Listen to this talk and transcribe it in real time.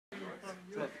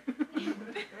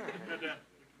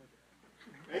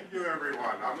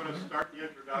on. I'm going to start the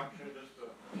introduction just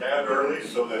a tad early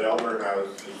so that Elmer has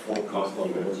his full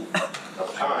complement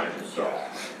of time. So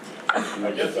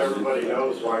I guess everybody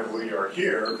knows why we are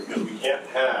here, because we can't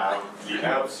have the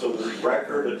absolute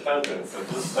record attendance that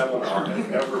this seminar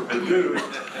has ever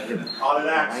produced on an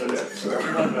accident. So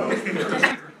everyone knows.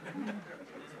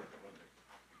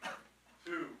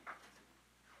 To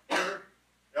hear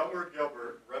Elmer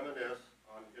Gilbert reminisce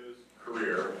on his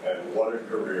career, and what a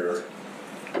career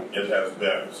it has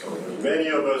been. So there's many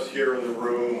of us here in the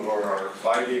room who are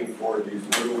fighting for these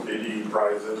little bitty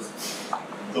prizes,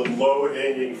 the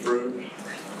low-hanging fruit.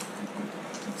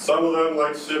 Some of them,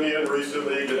 like Simeon,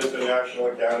 recently get into national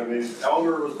academies.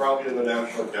 Elmer was probably in the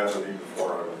National Academy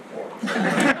before I was born.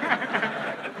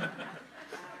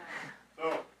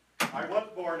 So I was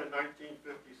born in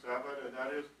 1957, and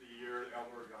that is the year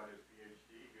Elmer got his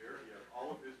PhD here. He has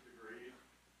all of his degrees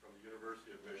from the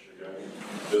University of Michigan.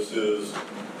 This is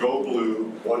Go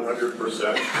Blue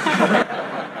 100%.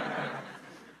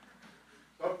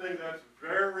 Something that's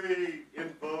very in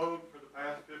vogue for the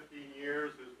past 15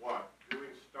 years is what?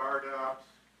 Doing startups,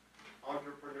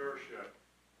 entrepreneurship.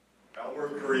 Elmer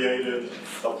created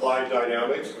Applied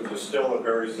Dynamics, which is still a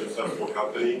very successful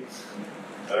company.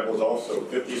 That was also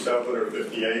 57 or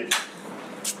 58.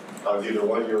 I was either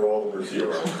 1 year old or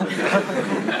 0.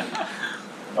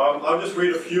 I'll just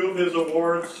read a few of his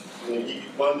awards. He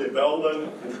won the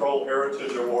Bellman Control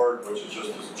Heritage Award, which is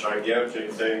just this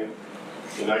gigantic thing,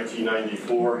 in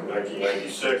 1994 and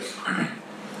 1996.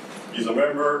 He's a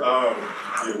member of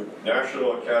the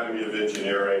National Academy of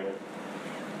Engineering.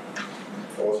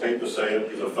 I almost hate to say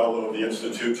it, he's a fellow of the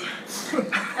Institute of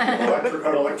Electrical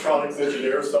and Electronics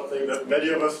Engineers, something that many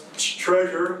of us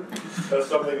treasure. That's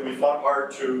something that we fought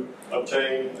hard to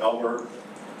obtain. Elmer,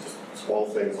 just small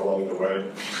things along the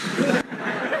way.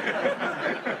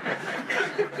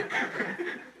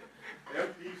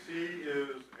 MPC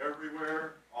is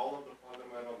everywhere. All of the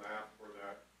fundamental math for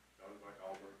that done by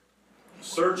Elmer.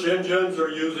 Search engines are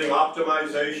using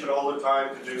optimization all the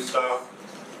time to do stuff.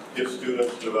 His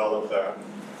students develop that.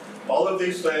 All of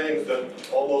these things that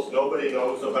almost nobody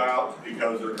knows about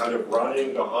because they're kind of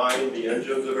running behind the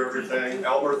engines of everything,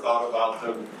 Elmer thought about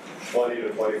them 20 to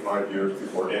 25 years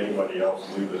before anybody else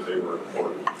knew that they were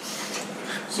important.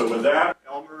 So with that,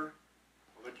 Elmer,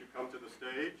 I'll let you come to the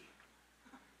stage,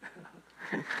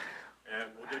 and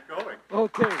we'll get going.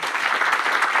 Okay.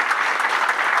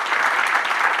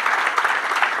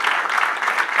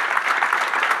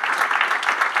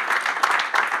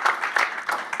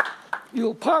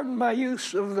 You'll pardon my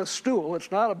use of the stool.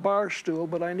 It's not a bar stool,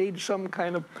 but I need some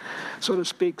kind of, so to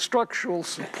speak, structural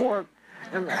support,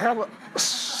 and have a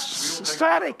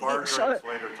static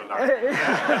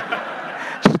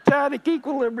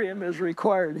equilibrium is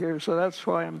required here, so that's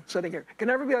why I'm sitting here. Can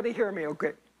everybody hear me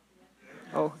okay?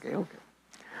 Okay, okay.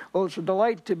 Well, it's a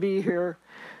delight to be here,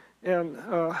 and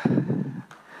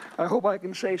I hope I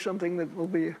can say something that will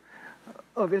be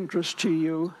of interest to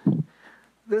you.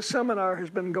 This seminar has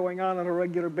been going on a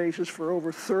regular basis for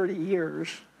over 30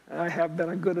 years. I have been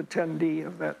a good attendee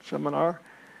of that seminar,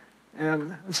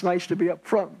 and it's nice to be up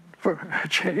front for a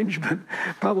change, but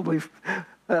probably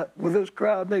with this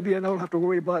crowd, maybe I don't have to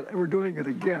worry about ever doing it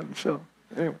again. So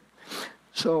anyway,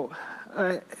 so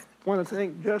I want to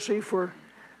thank Jesse for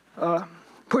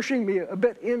pushing me a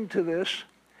bit into this.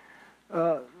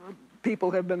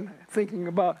 People have been thinking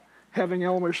about having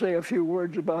Elmer say a few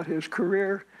words about his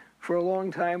career for a long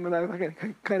time, and I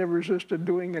kind of resisted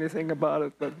doing anything about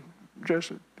it, but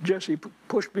Jesse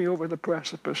pushed me over the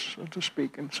precipice, so to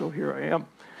speak, and so here I am.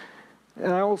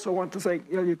 And I also want to thank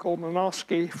Ilya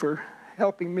Kolmanovsky for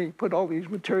helping me put all these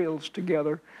materials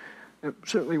together. It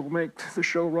certainly will make the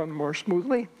show run more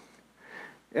smoothly.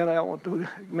 And I want to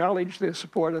acknowledge the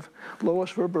support of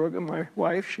Lois Verbrugge, my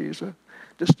wife. She's a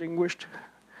distinguished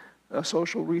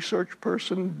social research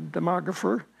person,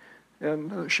 demographer,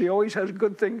 and she always has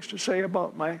good things to say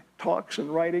about my talks and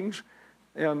writings,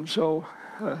 and so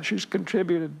she's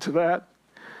contributed to that.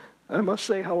 I must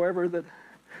say, however, that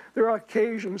there are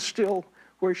occasions still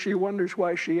where she wonders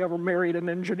why she ever married an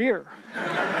engineer.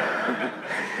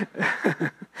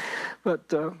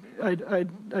 But I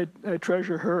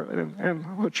treasure her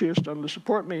and what she has done to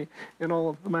support me in all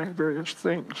of my various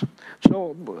things.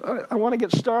 So I want to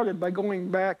get started by going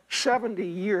back 70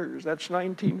 years. That's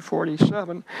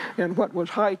 1947, and what was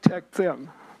high tech then.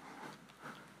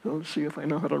 So let's see if I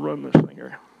know how to run this thing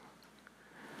here.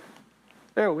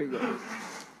 There we go.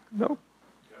 No?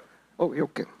 Oh,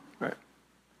 okay. All right.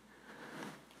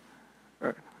 All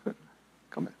right.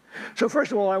 Come in. So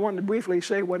first of all, I wanted to briefly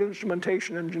say what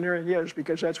instrumentation engineering is,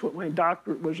 because that's what my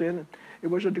doctorate was in. It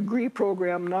was a degree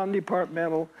program,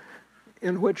 non-departmental,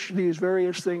 in which these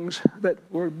various things that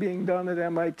were being done at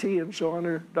MIT and so on,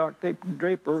 under Doc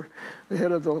Draper, the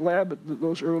head of the lab at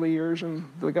those early years, and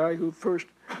the guy who first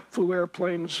flew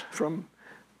airplanes from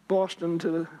Boston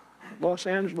to Los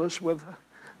Angeles with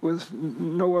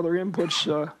no other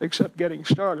inputs except getting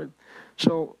started.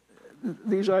 So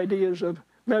these ideas of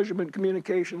measurement,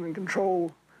 communication, and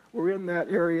control were in that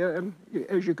area. And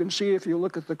as you can see, if you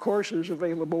look at the courses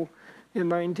available in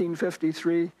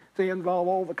 1953, they involve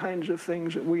all the kinds of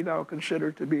things that we now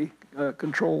consider to be a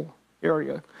control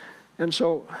area. And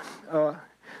so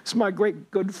it's my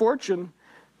great good fortune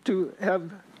to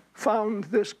have found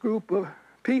this group of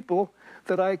people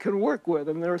that I can work with.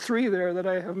 And there are three there that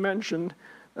I have mentioned.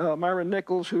 Myron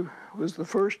Nichols, who was the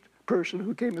first person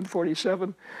who came in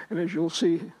 47, and as you'll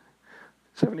see,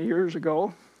 70 years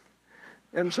ago.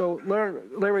 And so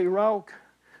Larry Rauch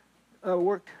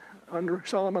worked under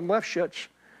Solomon Lefschetz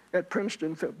at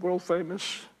Princeton, world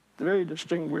famous, very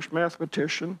distinguished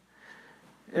mathematician.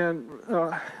 And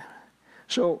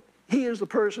so he is the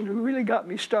person who really got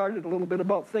me started a little bit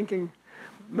about thinking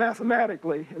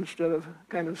mathematically instead of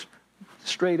kind of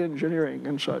straight engineering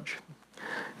and such.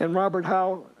 And Robert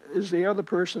Howe is the other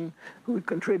person who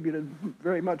contributed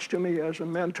very much to me as a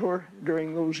mentor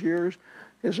during those years.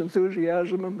 His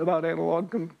enthusiasm about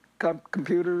analog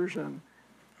computers and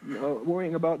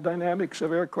worrying about dynamics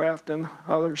of aircraft and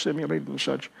how they're simulated and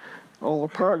such, all a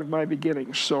part of my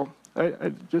beginnings. So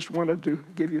I just wanted to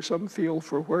give you some feel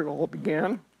for where it all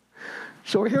began.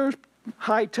 So here's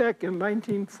high tech in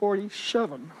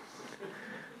 1947.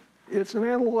 It's an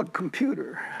analog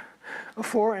computer, a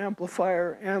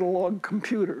 4-amplifier analog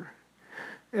computer.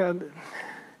 And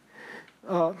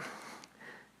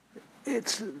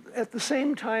it's at the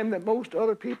same time that most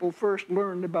other people first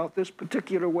learned about this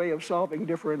particular way of solving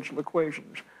differential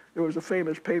equations. There was a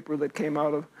famous paper that came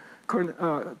out of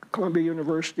Columbia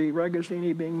University,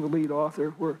 Ragazzini being the lead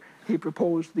author, where he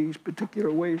proposed these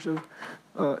particular ways of,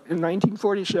 in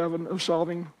 1947, of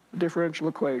solving differential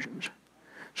equations.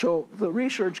 So the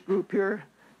research group here,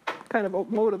 kind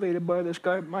of motivated by this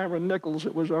guy, Myron Nichols,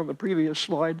 that was on the previous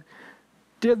slide,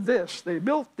 did this. They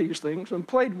built these things and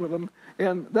played with them,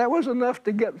 and that was enough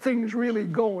to get things really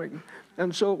going.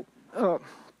 And so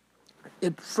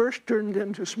it first turned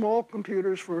into small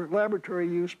computers for laboratory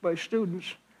use by students.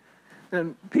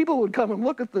 And people would come and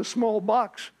look at this small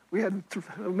box. We had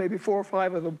maybe 4 or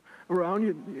 5 of them around.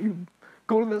 You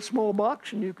go to this small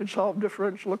box and you can solve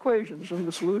differential equations, and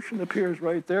the solution appears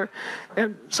right there.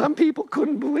 And some people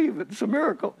couldn't believe it. It's a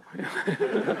miracle.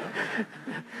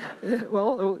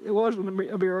 Well, it wasn't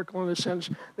a miracle in the sense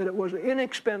that it was an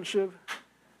inexpensive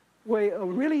way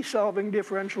of really solving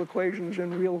differential equations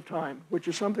in real time, which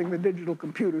is something the digital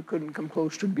computer couldn't come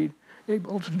close to be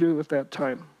able to do at that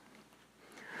time.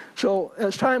 So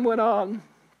as time went on,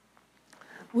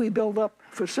 we built up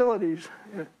facilities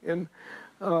in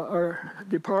our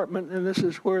department, and this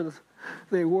is where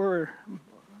they were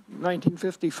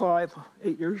 1955,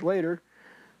 8 years later.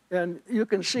 And you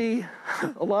can see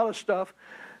a lot of stuff,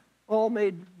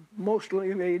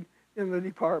 mostly made in the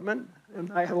department,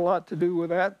 and I had a lot to do with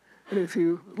that. And if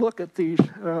you look at these,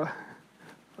 if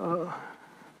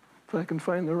I can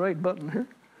find the right button here.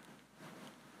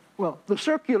 Well, the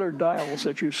circular dials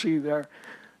that you see there,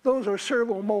 those are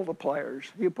servo multipliers.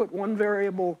 You put one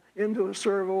variable into a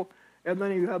servo, and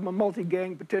then you have a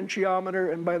multi-gang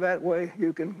potentiometer, and by that way,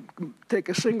 you can take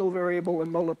a single variable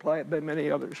and multiply it by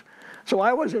many others. So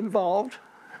I was involved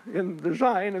in the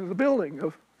design and the building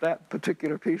of that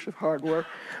particular piece of hardware.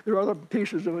 There are other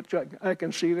pieces of it I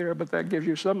can see there, but that gives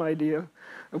you some idea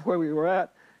of where we were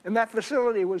at. And that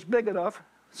facility was big enough,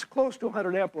 it's close to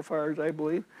 100 amplifiers, I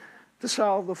believe, to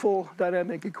solve the full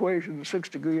dynamic equation, the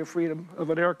 6th degree of freedom of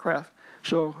an aircraft.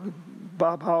 So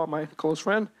Bob Howe, my close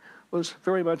friend, was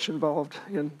very much involved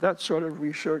in that sort of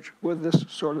research with this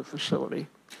sort of facility.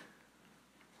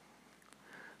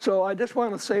 So I just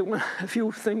want to say a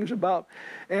few things about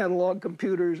analog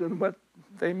computers and what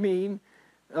they mean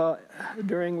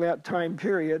during that time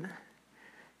period.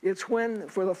 It's when,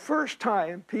 for the first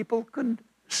time, people could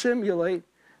simulate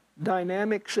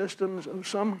dynamic systems of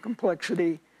some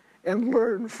complexity and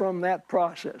learn from that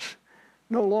process.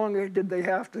 No longer did they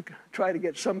have to try to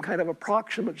get some kind of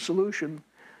approximate solution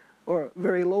or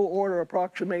very low order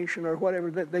approximation or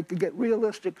whatever, that they could get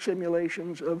realistic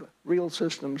simulations of real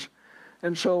systems.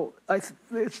 And so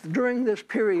it's during this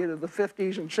period of the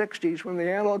 50s and 60s when the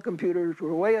analog computers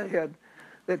were way ahead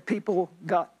that people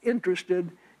got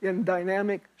interested in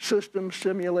dynamic system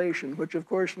simulation, which of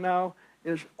course now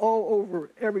is all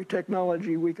over every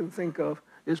technology we can think of,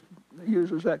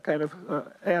 uses that kind of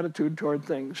attitude toward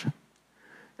things.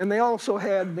 And they also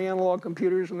had, the analog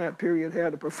computers in that period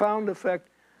had a profound effect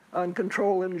on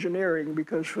control engineering,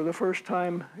 because for the first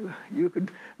time you could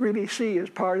really see as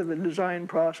part of the design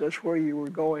process where you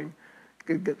were going,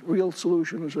 could get real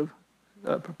solutions of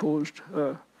proposed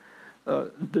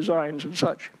designs and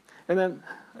such. And then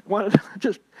I wanted to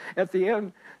just at the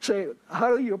end say,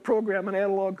 how do you program an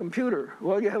analog computer?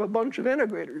 Well, you have a bunch of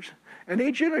integrators, and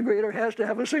each integrator has to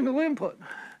have a single input.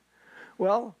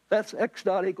 Well, that's x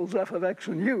dot equals f of x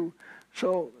and u.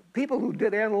 So people who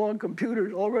did analog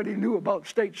computers already knew about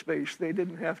state space. They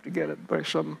didn't have to get it by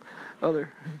some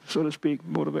other, so to speak,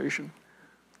 motivation.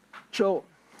 So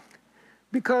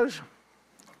because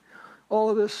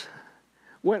all of this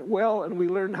went well and we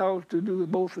learned how to do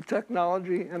both the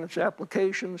technology and its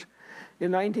applications,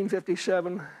 in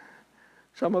 1957,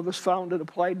 some of us founded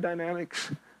Applied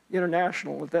Dynamics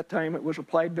International. At that time, it was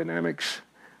Applied Dynamics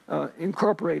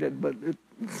Incorporated, but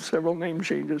several name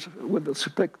changes with the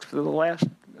suffix to the last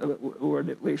word,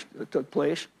 at least, that took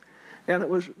place. And it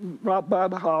was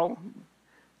Bob Howe,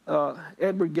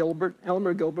 Edward Gilbert,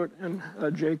 Elmer Gilbert, and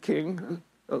Jay King,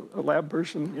 a lab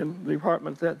person in the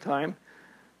department at that time.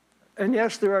 And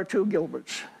yes, there are two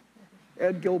Gilberts.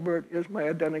 Ed Gilbert is my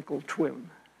identical twin.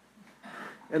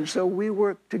 And so we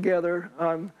worked together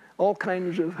on all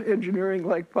kinds of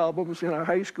engineering-like problems in our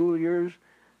high school years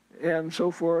and so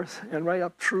forth, and right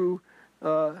up through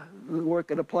the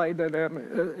work at Applied Dynamics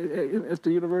at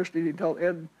the university until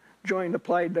Ed joined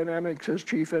Applied Dynamics as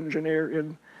chief engineer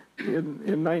in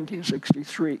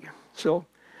 1963. So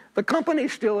the company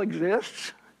still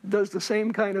exists, does the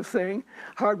same kind of thing,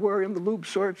 hardware in the loop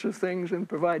sorts of things, and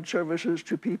provide services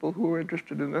to people who are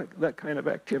interested in that kind of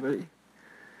activity.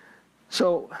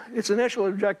 So its initial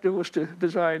objective was to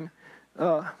design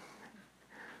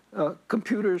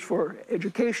computers for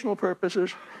educational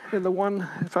purposes, and the one,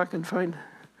 if I can find,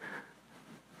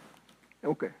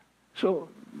 okay. So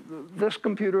this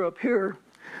computer up here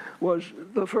was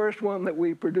the first one that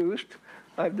we produced.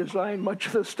 I've designed much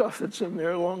of the stuff that's in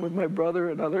there along with my brother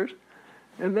and others.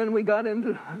 And then we got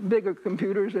into bigger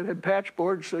computers that had patch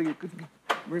boards so you could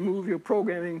remove your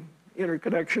programming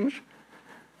interconnections.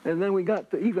 And then we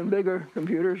got to even bigger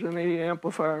computers, an 80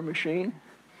 amplifier machine.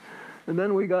 And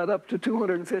then we got up to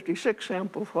 256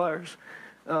 amplifiers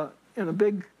in a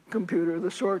big computer, the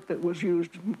sort that was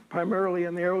used primarily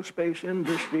in the aerospace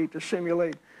industry to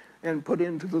simulate and put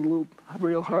into the loop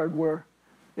real hardware.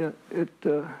 It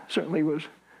certainly was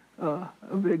a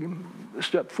big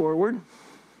step forward.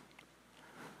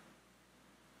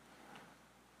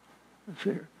 Let's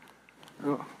see here.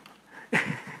 Oh.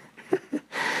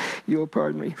 You'll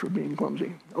pardon me for being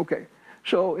clumsy. Okay,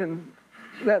 so in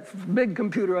that big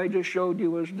computer I just showed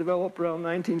you was developed around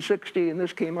 1960, and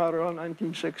this came out around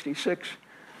 1966.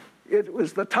 It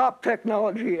was the top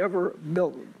technology ever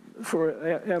built for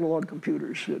analog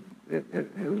computers. It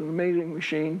was an amazing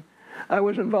machine. I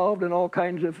was involved in all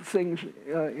kinds of things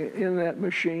in that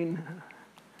machine,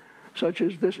 such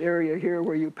as this area here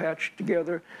where you patch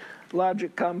together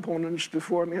logic components to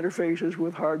form interfaces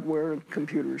with hardware and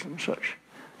computers and such,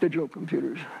 digital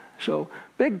computers. So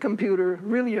big computer,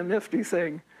 really a nifty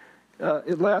thing.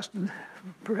 It lasted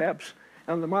perhaps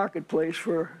on the marketplace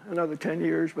for another 10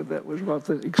 years, but that was about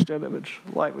the extent of its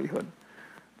livelihood.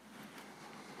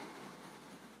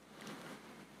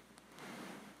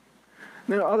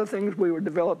 Then other things we were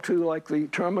developed too, like the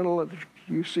terminal that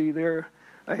you see there.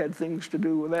 I had things to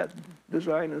do with that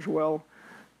design as well.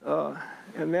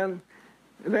 And then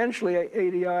eventually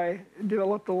ADI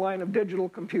developed a line of digital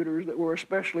computers that were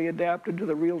especially adapted to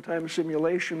the real-time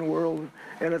simulation world.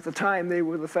 And at the time, they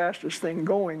were the fastest thing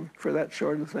going for that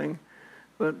sort of thing.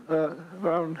 But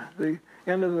around the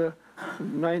end of the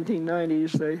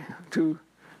 1990s, they, to,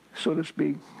 so to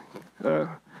speak,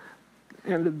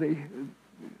 ended the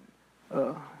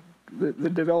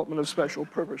development of special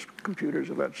purpose computers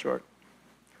of that sort.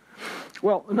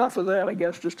 Well, enough of that, I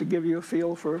guess, just to give you a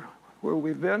feel for where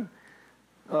we've been.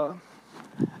 I'd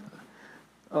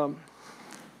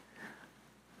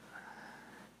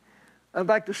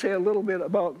like to say a little bit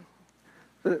about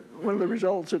one of the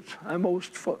results that I'm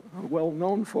most well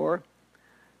known for.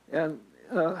 And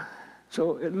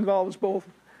so it involves both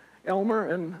Elmer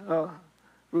and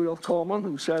Rudolf Kalman,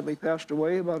 who sadly passed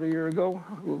away about a year ago,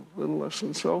 a little less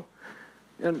than so.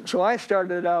 And so I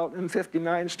started out in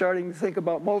 '59 starting to think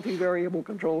about multivariable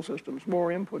control systems, more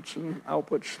inputs and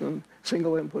outputs than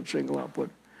single input, single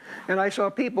output. And I saw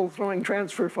people throwing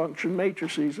transfer function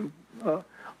matrices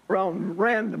around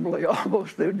randomly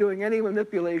almost. They were doing any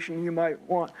manipulation you might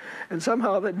want. And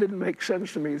somehow that didn't make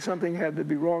sense to me. Something had to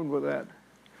be wrong with that.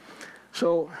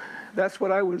 So that's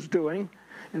what I was doing.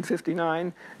 in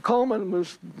 '59. Kalman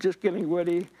was just getting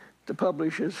ready to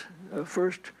publish his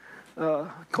first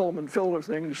Kalman filter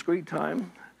thing, discrete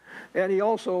time. And he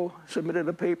also submitted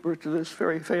a paper to this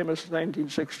very famous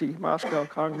 1960 Moscow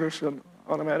Congress on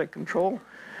automatic control.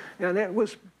 And it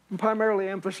was primarily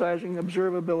emphasizing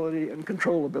observability and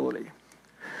controllability.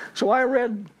 So I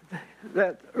read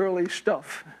that early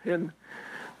stuff in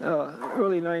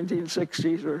early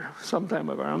 1960s or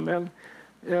sometime around then.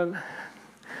 And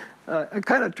I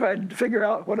kind of tried to figure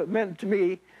out what it meant to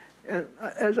me. And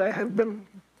as I have been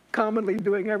commonly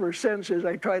doing ever since, is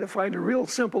I try to find a real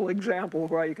simple example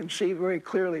where you can see very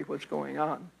clearly what's going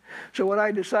on. So what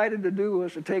I decided to do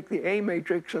was to take the A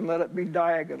matrix and let it be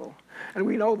diagonal. And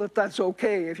we know that that's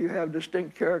okay if you have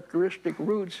distinct characteristic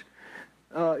roots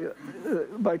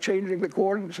by changing the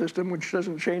coordinate system, which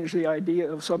doesn't change the idea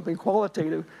of something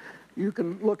qualitative. You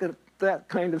can look at that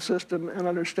kind of system and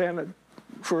understand it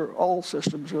for all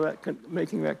systems of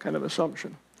making that kind of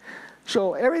assumption.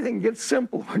 So everything gets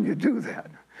simple when you do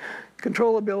that.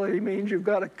 Controllability means you've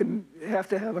got to have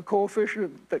to have a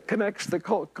coefficient that connects the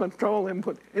control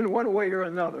input in one way or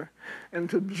another. And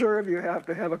to observe, you have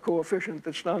to have a coefficient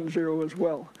that's non-zero as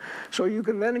well. So you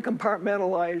can then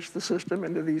compartmentalize the system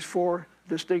into these four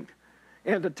distinct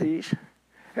entities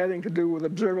having to do with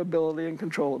observability and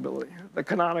controllability, the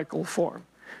canonical form.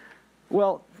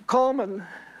 Well, Kalman,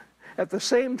 at the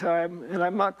same time, and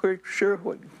I'm not quite sure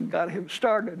what got him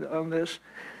started on this,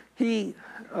 he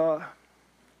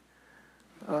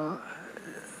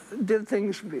did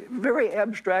things very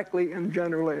abstractly and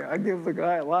generally. I give the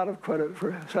guy a lot of credit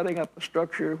for setting up a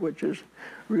structure which is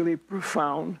really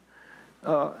profound.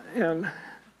 And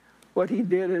what he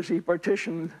did is he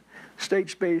partitioned state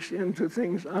space into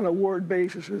things on a word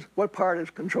basis. What part is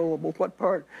controllable, what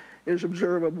part is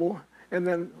observable, and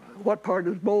then what part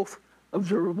is both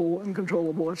observable and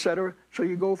controllable, et cetera. So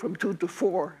you go from 2 to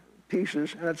 4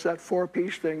 pieces, and it's that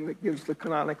 4-piece thing that gives the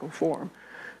canonical form.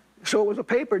 So it was a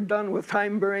paper done with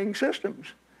time-varying systems.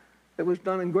 It was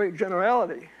done in great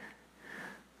generality.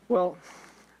 Well,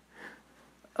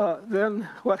 then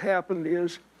what happened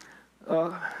is,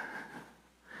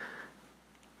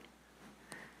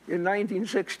 in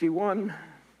 1961,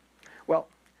 well,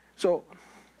 so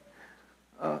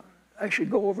I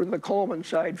should go over the Kalman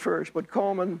side first, but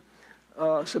Kalman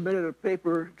submitted a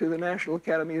paper to the National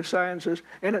Academy of Sciences,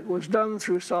 and it was done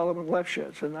through Solomon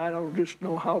Lefschetz. And I don't just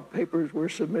know how papers were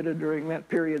submitted during that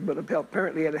period, but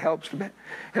apparently it helps to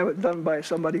have it done by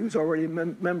somebody who's already a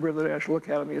member of the National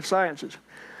Academy of Sciences.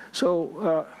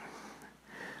 So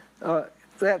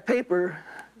that paper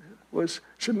was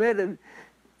submitted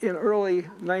in early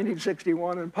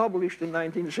 1961 and published in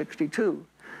 1962.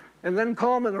 And then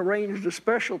Kalman arranged a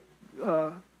special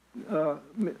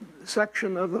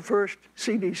section of the first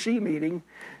CDC meeting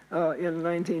in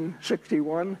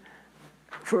 1961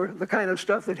 for the kind of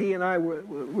stuff that he and I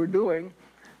were doing.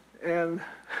 And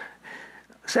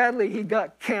sadly, he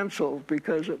got canceled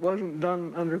because it wasn't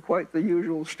done under quite the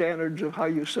usual standards of how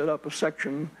you set up a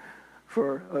section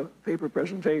for a paper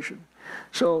presentation.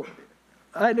 So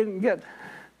I didn't get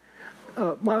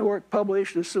my work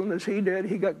published as soon as he did.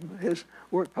 He got his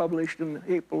work published in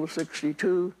April of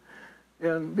 '62.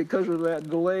 And because of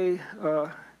that delay,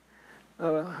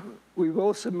 we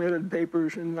both submitted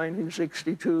papers in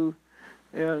 1962,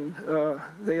 and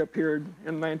they appeared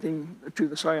to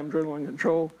the SIAM Journal on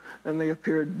Control, and they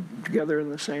appeared together in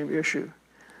the same issue.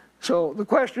 So the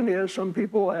question is, some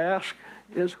people ask,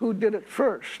 is who did it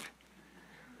first?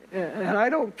 And I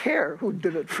don't care who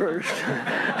did it first.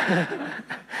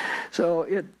 So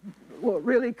what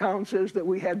really counts is that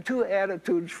we had two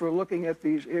attitudes for looking at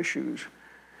these issues.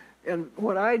 And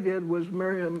what I did was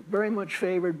very much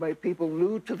favored by people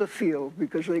new to the field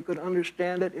because they could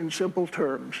understand it in simple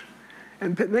terms.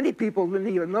 And many people didn't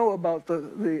even know about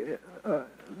the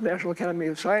National Academy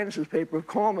of Sciences paper of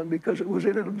Kalman because it was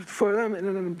for them in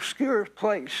an obscure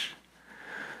place.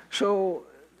 So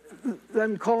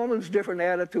then Kalman's different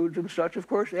attitudes and such, of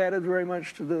course, added very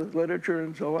much to the literature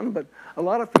and so on, but a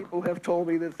lot of people have told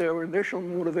me that their initial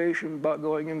motivation about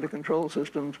going into control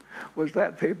systems was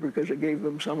that paper because it gave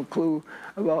them some clue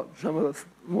about some of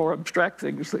the more abstract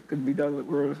things that could be done that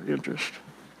were of interest.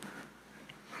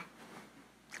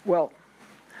 Well,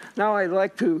 now I'd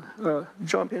like to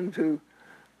jump into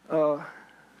an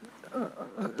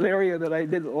area that I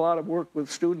did a lot of work with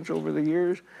students over the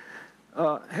years,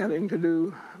 having to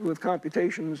do with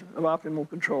computations of optimal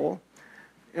control.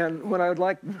 And what I would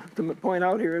like to point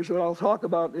out here is what I'll talk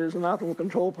about is an optimal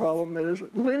control problem that is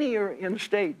linear in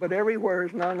state, but everywhere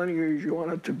is nonlinear as you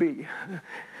want it to be.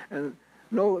 And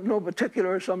no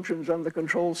particular assumptions on the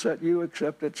control set U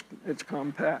except it's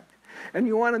compact. And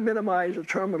you want to minimize the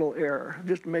terminal error,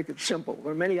 just to make it simple.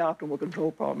 There are many optimal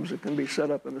control problems that can be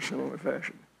set up in a similar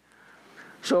fashion.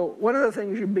 So one of the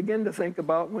things you begin to think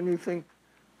about when you think,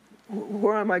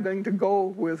 where am I going to go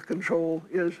with control,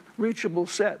 is reachable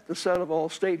set, the set of all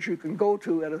states you can go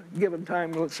to at a given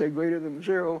time, let's say greater than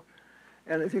 0.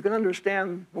 And if you can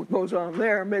understand what goes on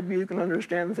there, maybe you can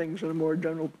understand things in a more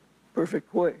general,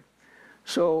 perfect way.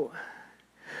 So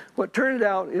what turned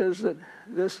out is that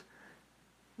this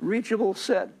reachable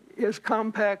set is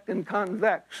compact and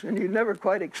convex, and you never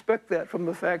quite expect that from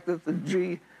the fact that the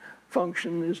G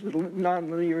function is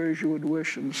nonlinear as you would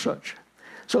wish and such.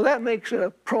 So that makes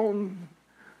it prone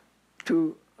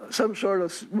to some sort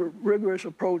of rigorous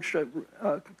approach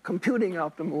to computing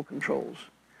optimal controls.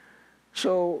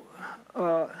 So,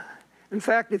 in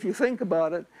fact, if you think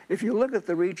about it, if you look at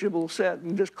the reachable set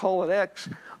and just call it x,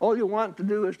 all you want to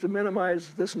do is to minimize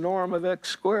this norm of x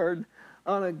squared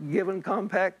on a given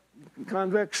compact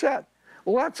convex set.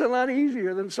 Well, that's a lot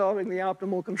easier than solving the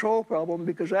optimal control problem,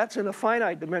 because that's in a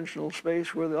finite dimensional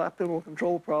space, where the optimal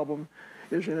control problem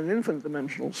is in an infinite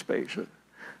dimensional space.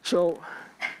 So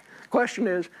the question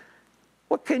is,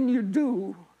 what can you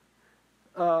do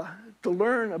to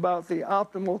learn about the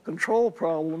optimal control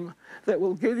problem that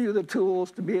will give you the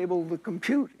tools to be able to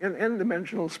compute in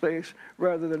n-dimensional space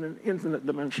rather than in infinite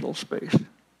dimensional space?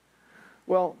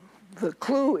 Well, the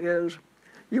clue is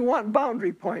you want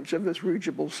boundary points of this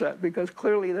reachable set, because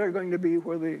clearly they're going to be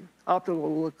where the optimal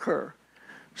will occur.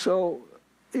 So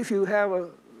if you have a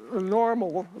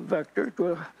normal vector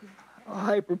to a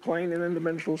hyperplane in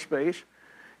n-dimensional space,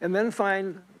 and then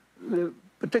find the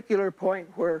particular point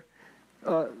where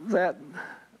that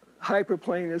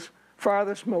hyperplane is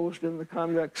farthest most in the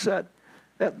convex set,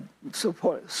 that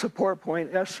support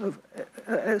point S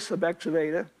sub x of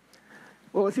eta.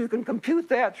 Well, if you can compute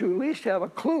that, you at least have a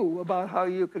clue about how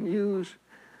you can use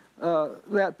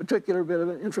that particular bit of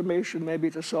information maybe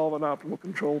to solve an optimal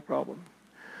control problem.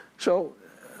 So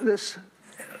this,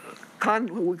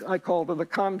 I called it the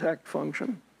contact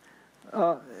function.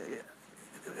 I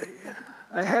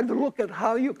had to look at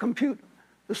how you compute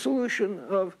the solution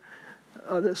of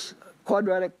this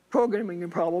quadratic programming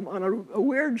problem on a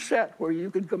weird set where you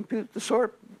could compute the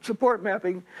support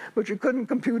mapping, but you couldn't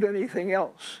compute anything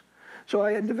else. So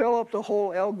I had developed a whole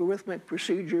algorithmic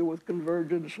procedure with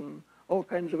convergence and all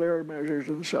kinds of error measures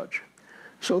and such.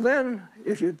 So then,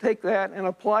 if you take that and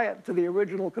apply it to the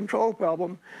original control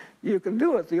problem, you can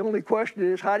do it. The only question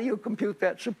is, how do you compute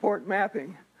that support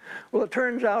mapping? Well, it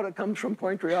turns out it comes from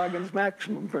Pointryaghin's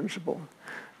maximum principle.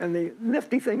 And the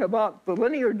nifty thing about the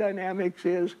linear dynamics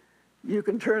is you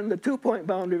can turn the two-point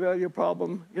boundary value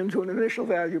problem into an initial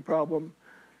value problem,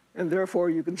 and therefore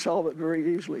you can solve it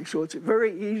very easily. So it's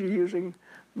very easy using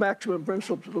maximum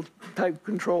principle type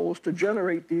controls to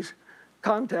generate these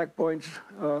contact points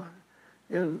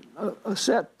in a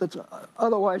set that's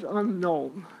otherwise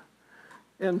unknown.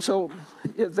 And so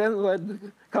it then led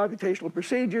to computational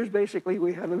procedures. Basically,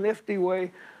 we had a nifty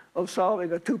way of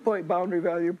solving a two-point boundary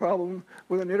value problem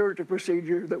with an iterative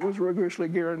procedure that was rigorously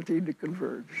guaranteed to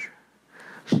converge.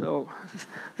 So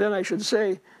then I should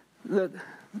say that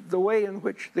the way in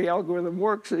which the algorithm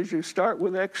works is you start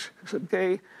with x sub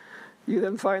k, you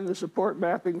then find the support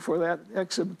mapping for that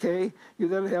x sub k, you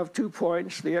then have 2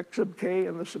 points, the x sub k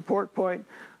and the support point,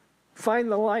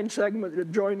 find the line segment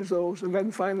that joins those, and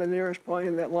then find the nearest point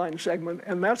in that line segment,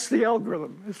 and that's the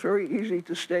algorithm. It's very easy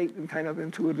to state and kind of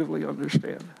intuitively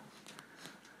understand.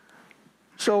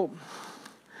 So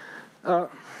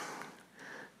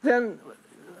then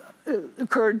it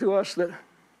occurred to us that,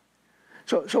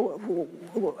 so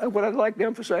what I'd like to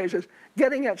emphasize is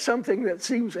getting at something that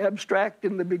seems abstract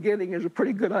in the beginning is a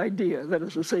pretty good idea. That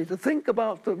is to say, to think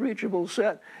about the reachable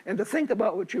set and to think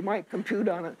about what you might compute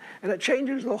on it. And it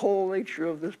changes the whole nature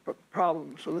of this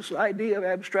problem. So this idea of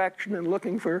abstraction and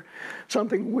looking for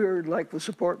something weird like the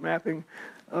support mapping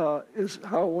is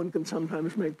how one can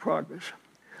sometimes make progress.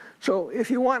 So if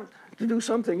you want to do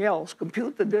something else,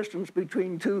 compute the distance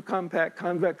between two compact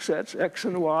convex sets, x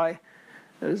and y,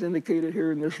 as indicated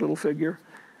here in this little figure.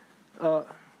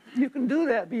 You can do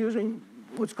that by using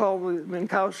what's called the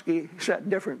Minkowski set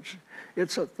difference.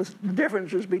 It's the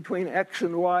differences between x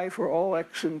and y for all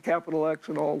x in capital X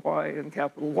and all y in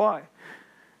capital Y.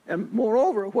 And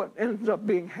moreover, what ends up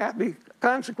being happy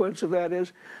consequence of that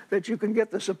is that you can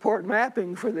get the support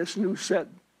mapping for this new set,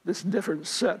 this difference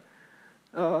set,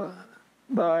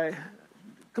 by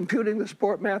computing the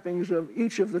support mappings of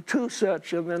each of the two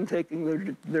sets and then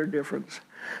taking their difference.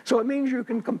 So it means you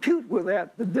can compute with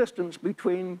that the distance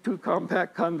between two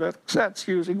compact convex sets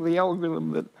using the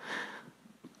algorithm that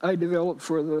I developed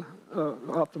for the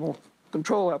optimal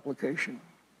control application.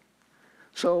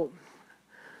 So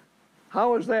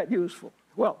how is that useful?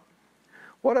 Well,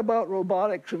 what about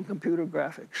robotics and computer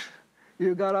graphics?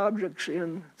 You've got objects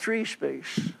in 3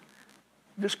 space,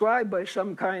 described by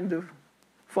some kind of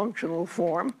functional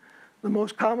form, the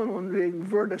most common one being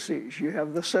vertices. You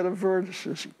have the set of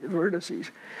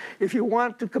vertices. If you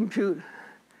want to compute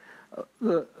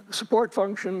the support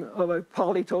function of a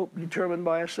polytope determined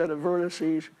by a set of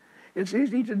vertices, it's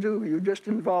easy to do. It just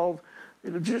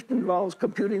involves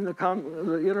computing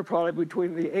the inner product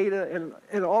between the eta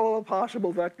and all of the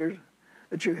possible vectors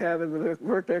that you have in the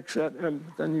vertex set, and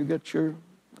then you get your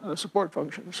support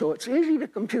function. So it's easy to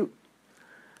compute.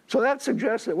 So that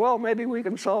suggests that, well, maybe we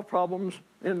can solve problems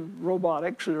in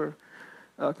robotics or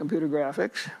computer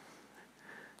graphics.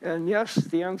 And yes,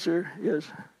 the answer is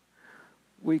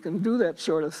we can do that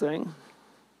sort of thing.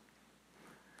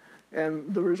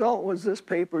 And the result was this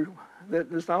paper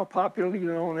that is now popularly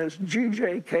known as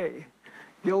GJK,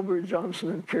 Gilbert, Johnson,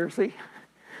 and Kearthy.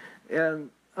 And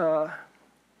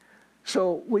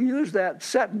so we used that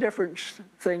set difference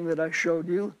thing that I showed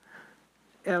you,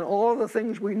 and all the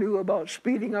things we knew about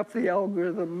speeding up the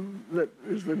algorithm that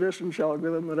is the distance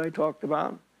algorithm that I talked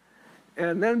about,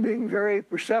 and then being very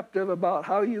perceptive about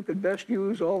how you could best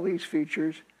use all these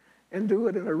features and do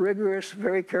it in a rigorous,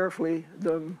 very carefully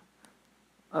done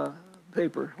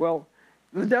paper. Well,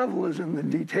 the devil is in the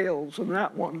details in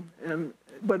that one,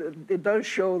 but it does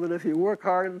show that if you work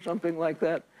hard on something like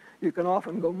that, you can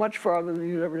often go much farther than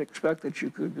you'd ever expect that you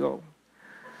could go.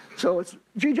 So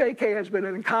GJK has been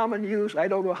in common use. I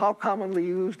don't know how commonly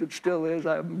used it still is.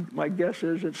 My guess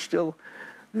is it's still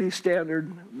the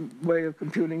standard way of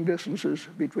computing distances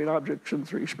between objects in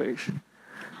 3 space.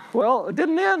 Well, it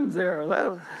didn't end there.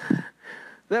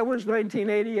 That was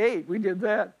 1988. We did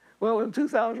that. Well, in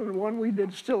 2001, we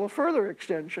did still a further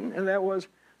extension, and that was,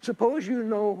 suppose you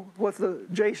know what the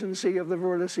adjacency of the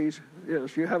vertices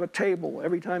is. You have a table.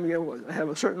 Every time you have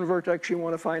a certain vertex, you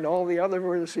want to find all the other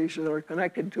vertices that are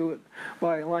connected to it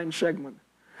by a line segment.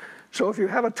 So if you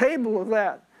have a table of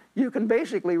that, you can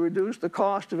basically reduce the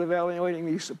cost of evaluating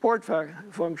these support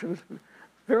functions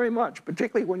very much,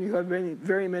 particularly when you have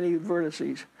very many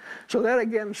vertices. So that,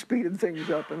 again, speeded things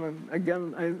up. And then,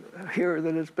 again, I hear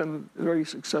that it's been very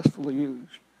successfully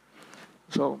used.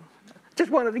 So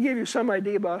just wanted to give you some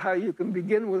idea about how you can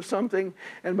begin with something,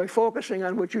 and by focusing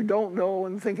on what you don't know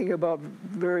and thinking about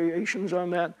variations on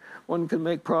that, one can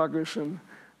make progress in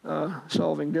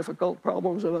solving difficult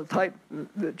problems of a type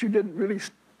that you didn't really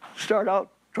start out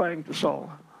trying to solve.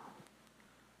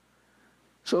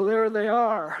 So there they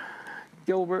are,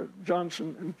 Gilbert,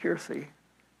 Johnson, and Kearthy.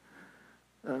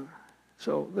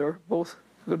 So they're both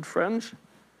good friends,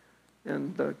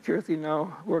 and Kearthy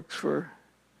now works for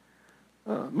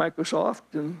Microsoft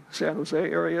in San Jose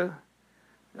area.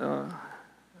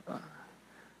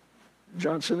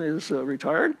 Johnson is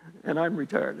retired, and I'm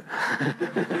retired.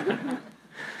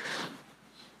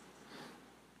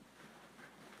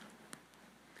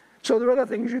 So there are other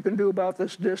things you can do about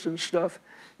this distance stuff.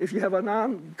 If you have a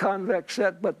non-convex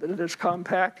set, but it is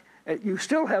compact, you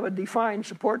still have a defined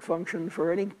support function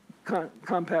for any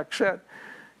compact set.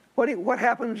 What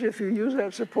happens if you use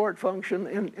that support function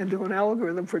and do an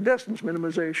algorithm for distance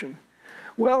minimization?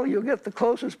 Well, you'll get the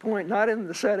closest point not in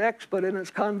the set X, but in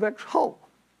its convex hull.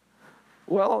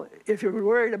 Well, if you're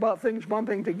worried about things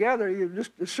bumping together, you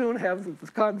just as soon have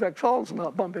the convex hulls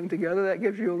not bumping together. That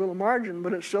gives you a little margin,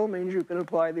 but it still means you can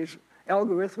apply these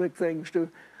algorithmic things to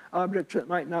objects that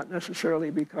might not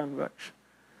necessarily be convex.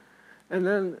 And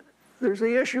then there's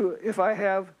the issue, if I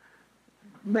have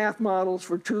math models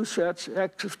for 2 sets,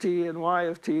 X of t and Y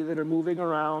of t, that are moving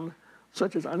around,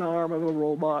 such as an arm of a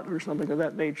robot or something of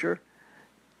that nature,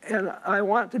 and I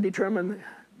want to determine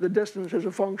the distance as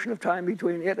a function of time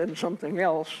between it and something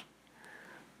else,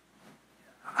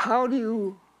 how do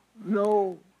you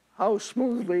know how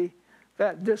smoothly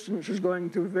that distance is going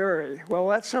to vary? Well,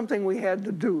 that's something we had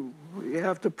to do. We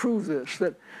have to prove this.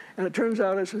 And it turns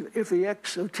out if the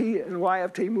X of t and Y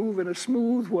of t move in a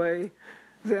smooth way,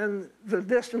 then the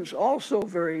distance also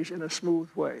varies in a smooth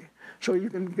way. So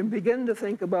you can begin to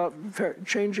think about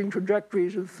changing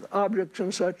trajectories of objects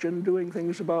and such, and doing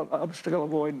things about obstacle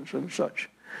avoidance and such.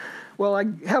 Well, I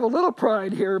have a little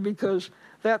pride here because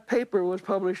that paper was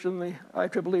published in the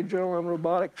IEEE Journal on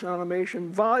Robotics and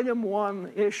Automation, Volume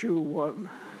 1, Issue 1,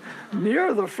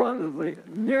 near the front of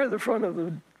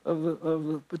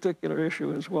the particular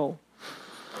issue as well.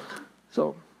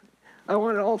 So I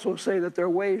want to also say that there are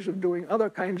ways of doing other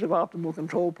kinds of optimal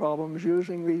control problems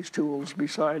using these tools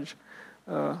besides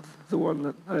the one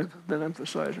that I've been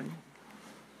emphasizing.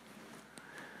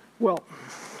 Well,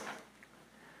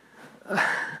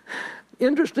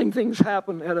 interesting things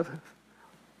happen at a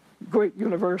great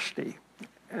university.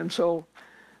 And so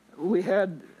we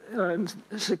had, in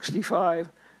 '65,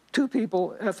 two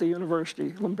people at the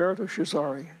university, Lamberto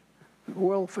Cesari,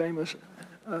 world-famous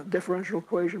differential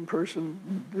equation person,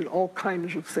 did all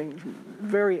kinds of things,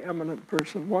 very eminent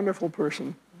person, wonderful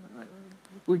person.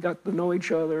 We got to know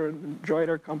each other and enjoyed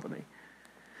our company.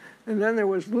 And then there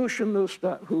was Lucien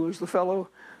Leustadt, who was the fellow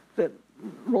that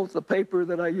wrote the paper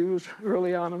that I used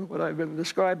early on in what I've been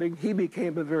describing. He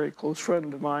became a very close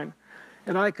friend of mine.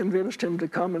 And I convinced him to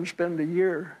come and spend a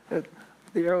year at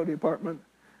the Aero department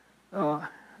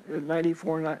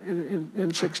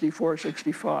in '64,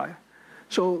 '65.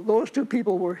 So those two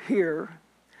people were here.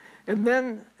 And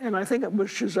then, and I think it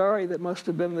was Cesari that must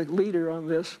have been the leader on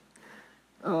this,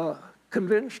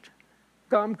 convinced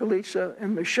Gamkalitsa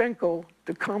and Mishenko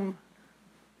to come.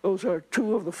 Those are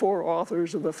two of the four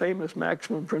authors of the famous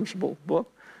maximum principle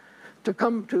book, to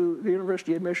come to the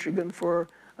University of Michigan for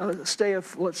a stay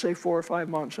of, let's say, 4 or 5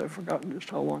 months. I've forgotten just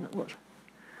how long it was.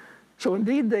 So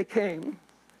indeed they came,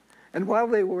 and while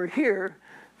they were here,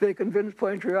 they convinced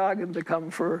Pointryagin to come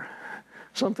for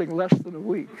something less than a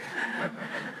week.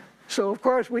 So of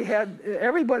course we had,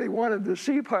 everybody wanted to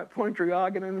see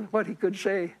Pointryagin and what he could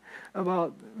say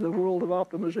about the world of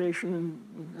optimization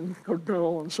and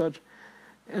control and such.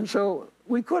 And so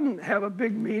we couldn't have a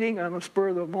big meeting on the spur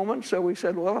of the moment, so we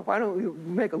said, well, why don't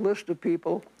we make a list of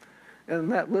people,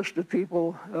 and that list of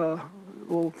people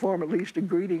will form at least a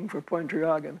greeting for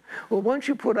Pointryagin. Well, once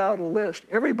you put out a list,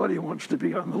 everybody wants to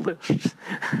be on the list.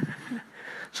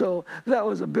 So that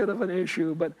was a bit of an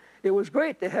issue, but it was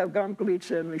great to have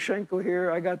Gamkalitsa and Mishenko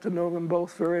here. I got to know them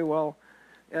both very well.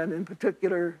 And in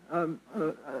particular,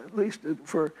 at least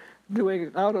for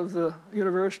doing out of the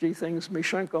university things,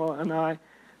 Mishenko and I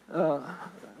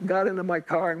got into my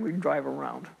car and we'd drive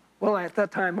around. Well, at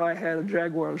that time I had a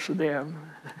Jaguar sedan,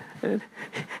 and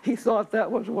he thought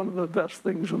that was one of the best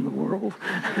things in the world.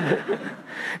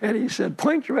 And he said,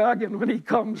 Pointryagin, when he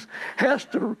comes, has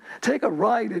to take a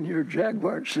ride in your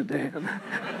Jaguar sedan.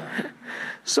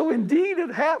 So indeed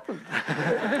it happened.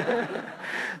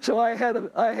 So I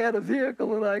had a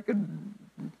vehicle that I could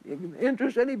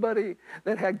interest anybody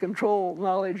that had control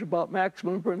knowledge about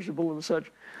maximum principle and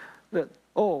such, that,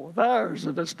 oh, there's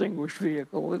a distinguished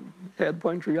vehicle. It had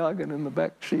Pointryagin in the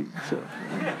back seat.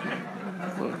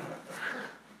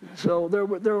 So there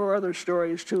were other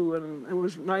stories too, and it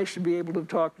was nice to be able to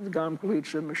talk to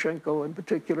Gamkalitsa and Mishenko in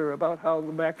particular about how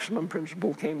the maximum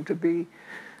principle came to be.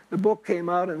 The book came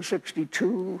out in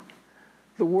 '62.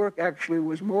 The work actually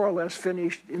was more or less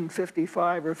finished in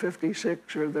 '55 or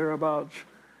 '56 or thereabouts.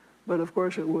 But of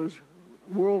course it was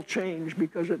world change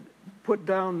because it put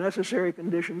down necessary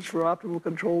conditions for optimal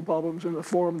control problems in a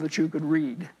form that you could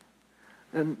read.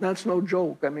 And that's no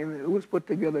joke. I mean, it was put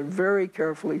together very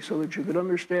carefully so that you could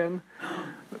understand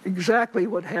exactly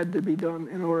what had to be done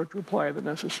in order to apply the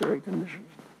necessary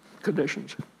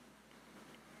conditions.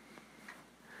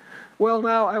 Well,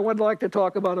 now I would like to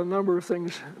talk about a number of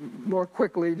things more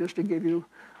quickly, just to give you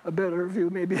a better view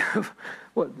maybe of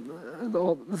what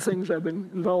all the things I've been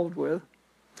involved with.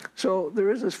 So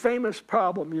there is this famous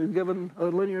problem. You're given a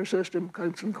linear system,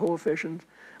 constant coefficients,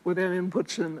 with n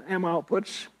inputs and m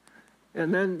outputs.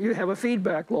 And then you have a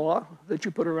feedback law that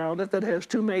you put around it that has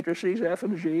two matrices, F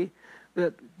and G,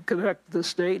 that connect the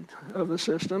state of the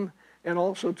system and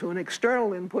also to an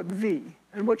external input, V.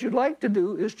 And what you'd like to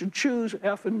do is to choose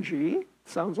F and G,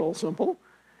 sounds all simple,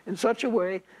 in such a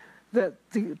way that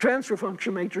the transfer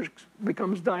function matrix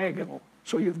becomes diagonal.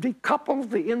 So you've decoupled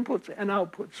the inputs and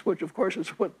outputs, which of course is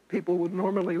what people would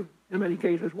normally, in many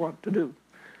cases, want to do.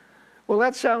 Well,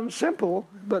 that sounds simple,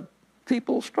 but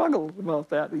people struggle about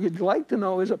that. You'd like to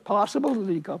know, is it possible to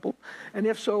decouple? And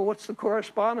if so, what's the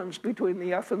correspondence between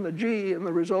the F and the G and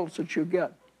the results that you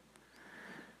get?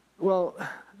 Well,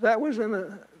 that was in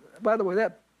a, by the way,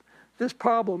 this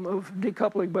problem of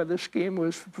decoupling by this scheme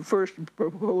was first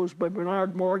proposed by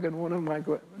Bernard Morgan, one of my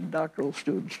doctoral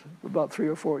students, about 3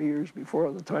 or 4 years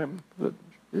before the time that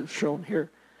is shown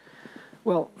here.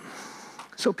 Well,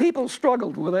 so people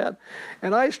struggled with that,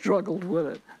 and I struggled with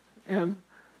it. And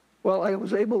well, I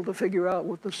was able to figure out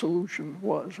what the solution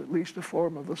was, at least a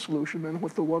form of the solution, and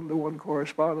what the one-to-one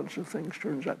correspondence of things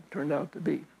turned out to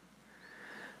be.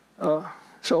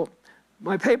 So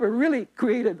my paper really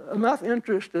created enough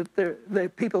interest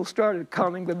that people started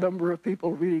counting the number of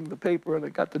people reading the paper, and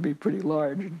it got to be pretty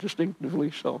large, and distinctively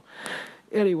so.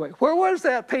 Anyway, where was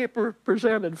that paper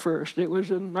presented first? It was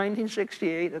in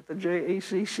 1968 at the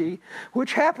JACC,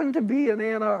 which happened to be in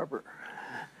Ann Arbor.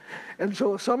 And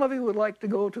so some of you would like to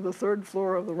go to the third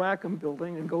floor of the Rackham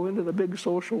building and go into the big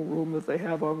social room that they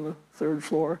have on the third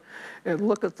floor and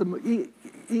look at the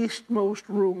eastmost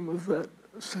room of that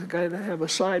kind of have a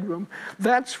side room.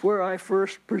 That's where I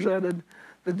first presented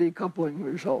the decoupling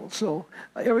results. So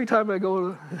every time I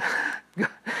go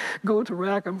to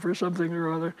Rackham for something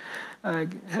or other, I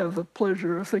have the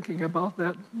pleasure of thinking about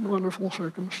that wonderful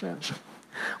circumstance.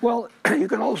 Well, you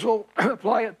can also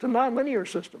apply it to nonlinear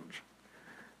systems.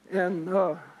 And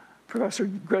Professor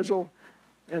Grizzle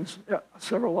and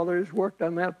several others worked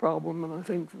on that problem, and I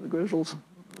think the Grizzle's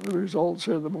results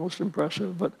are the most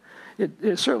impressive, but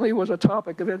it certainly was a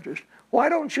topic of interest. Why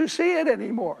don't you see it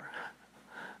anymore?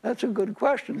 That's a good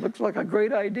question. Looks like a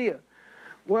great idea.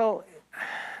 Well,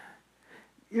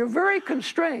 you're very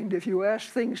constrained if you ask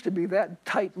things to be that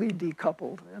tightly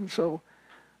decoupled. And so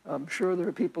I'm sure there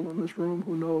are people in this room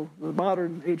who know the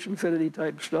modern H-infinity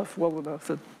type stuff well enough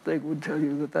that they would tell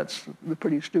you that that's the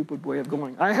pretty stupid way of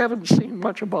going. I haven't seen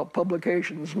much about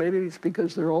publications. Maybe it's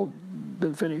because they're all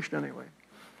been finished anyway.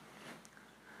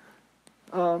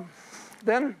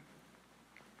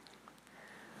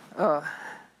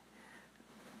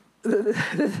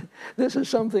 This is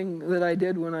something that I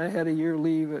did when I had a year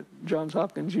leave at Johns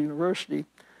Hopkins University.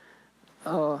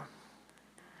 And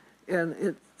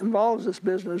it involves this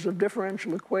business of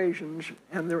differential equations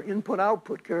and their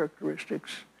input-output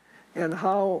characteristics and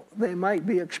how they might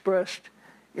be expressed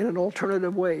in an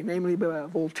alternative way, namely by a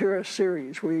Volterra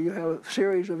series, where you have a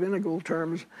series of integral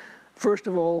terms, first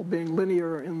of all being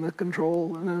linear in the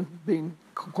control and then being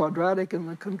quadratic in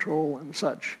the control and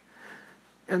such.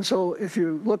 And so if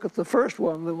you look at the first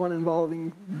one, the one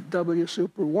involving W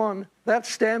super 1, that's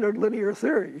standard linear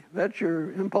theory. That's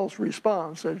your impulse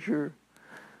response. That's your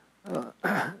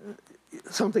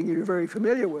something you're very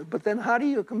familiar with. But then how do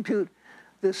you compute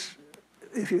this?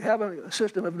 If you have a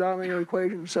system of nonlinear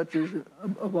equations such as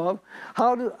above,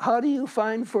 how do you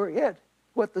find for it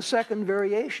what the second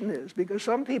variation is? Because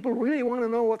some people really want to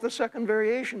know what the second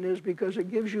variation is because it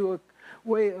gives you a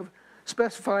way of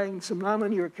specifying some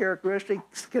nonlinear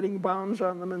characteristics, getting bounds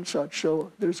on them and such.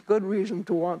 So there's good reason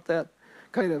to want that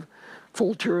kind of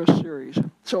Volterra series.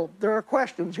 So there are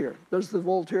questions here. Does the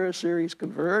Volterra series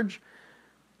converge?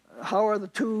 How are the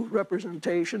two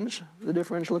representations, the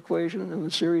differential equation and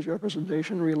the series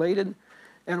representation, related?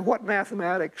 And what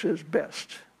mathematics is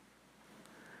best?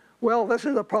 Well, this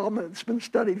is a problem that's been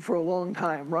studied for a long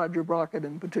time. Roger Brockett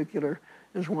in particular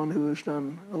is one who has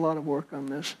done a lot of work on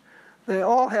this. They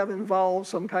all have involved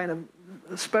some kind of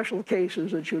special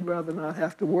cases that you'd rather not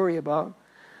have to worry about.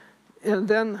 And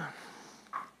then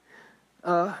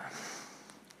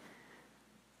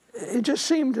it just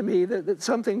seemed to me that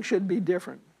something should be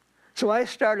different. So I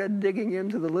started digging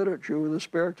into the literature with the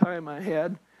spare time I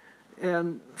had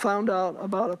and found out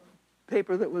about a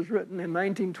paper that was written in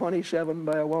 1927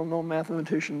 by a well-known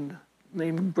mathematician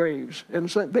named Graves. And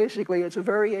so basically it's a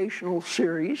variational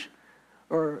series,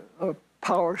 or a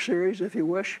power series, if you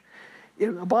wish,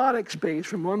 in a Banach space,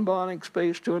 from one Banach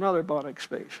space to another Banach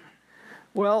space.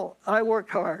 Well, I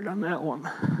worked hard on that one,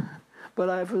 but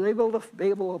I was able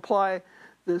to apply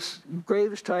this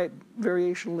Graves-type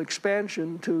variational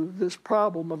expansion to this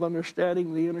problem of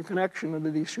understanding the interconnection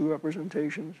of these two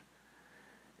representations.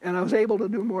 And I was able to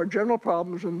do more general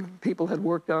problems than people had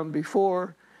worked on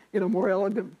before in a more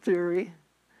elegant theory.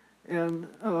 And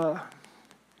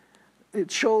it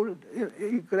showed,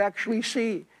 you could actually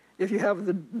see if you have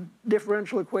the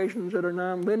differential equations that are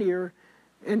nonlinear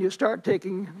and you start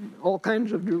taking all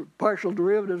kinds of partial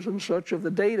derivatives and such of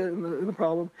the data in the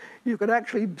problem, you could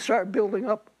actually start building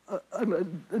up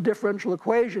a differential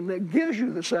equation that gives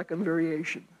you the second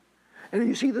variation. And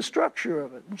you see the structure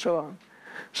of it and so on.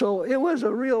 So it was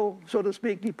a real, so to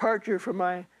speak, departure from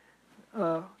my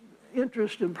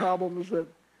interest in problems that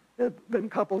have been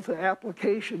coupled to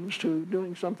applications to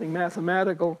doing something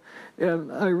mathematical,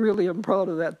 and I really am proud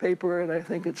of that paper, and I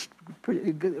think it's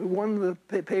pretty good. It won the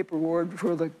paper award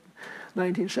for the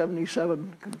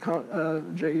 1977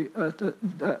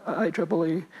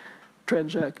 IEEE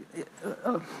Transact.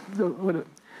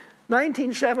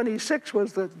 1976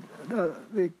 was the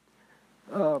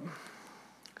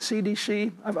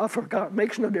CDC. I forgot.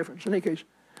 Makes no difference. In any case,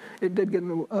 it did get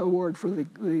an award for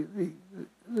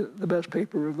the best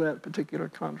paper of that particular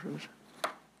conference.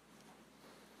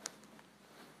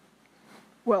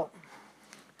 Well,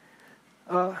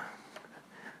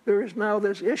 there is now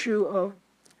this issue of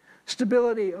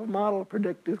stability of model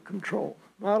predictive control.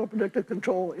 Model predictive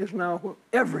control is now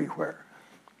everywhere.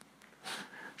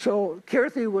 So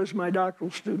Kearthy was my doctoral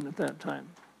student at that time.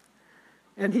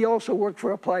 And he also worked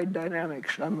for Applied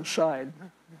Dynamics on the side.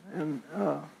 And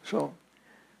so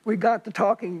we got to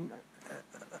talking,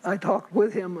 I talked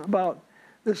with him about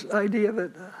this idea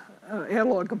that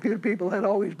analog computer people had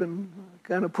always been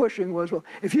kind of pushing was, well,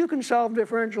 if you can solve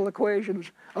differential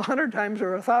equations 100 times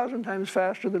or 1,000 times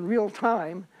faster than real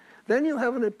time, then you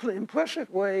have an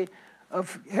implicit way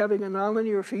of having a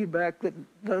nonlinear feedback that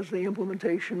does the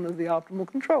implementation of the optimal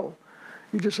control.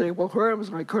 You just say, well, where is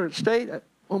my current state?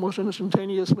 Almost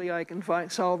instantaneously, I can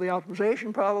solve the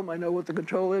optimization problem. I know what the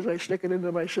control is. I stick it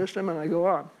into my system, and I go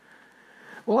on.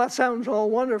 Well, that sounds all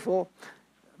wonderful,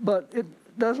 but it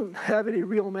doesn't have any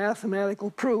real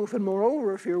mathematical proof. And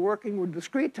moreover, if you're working with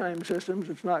discrete time systems,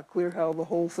 it's not clear how the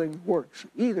whole thing works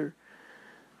either.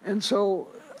 And so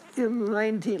in the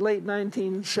late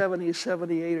 1970s,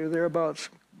 78 or thereabouts,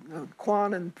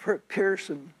 Quan and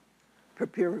Pearson,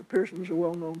 Pearson's a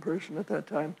well-known person at that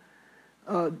time,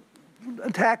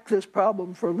 attacked this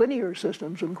problem for linear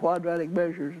systems and quadratic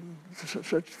measures and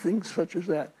such things such as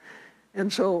that.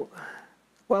 And so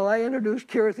while I introduced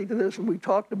Kirthi to this and we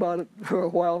talked about it for a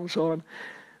while and so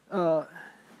on,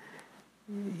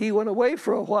 he went away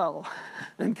for a while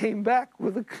and came back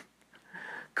with a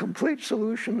complete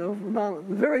solution of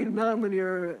very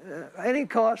nonlinear, any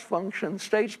cost function,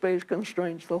 state space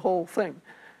constraints, the whole thing.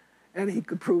 And he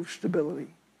could prove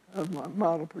stability of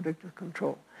model predictive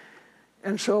control.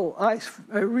 And so I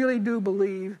really do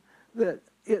believe that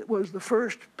it was the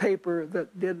first paper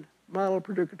that did model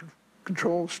predictive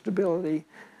control stability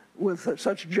with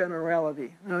such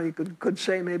generality. Now you could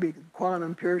say maybe Quan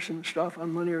and Pearson stuff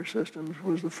on linear systems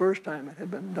was the first time it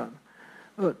had been done.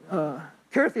 But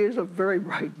Kirthi is a very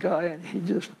bright guy, and he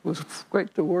just was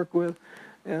great to work with.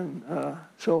 And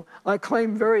so I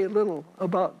claim very little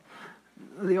about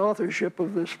the authorship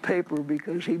of this paper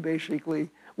because he basically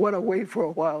went away for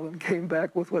a while and came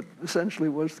back with what essentially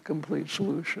was the complete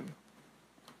solution.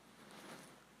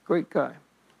 Great guy.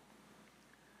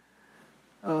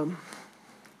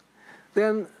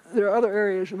 Then there are other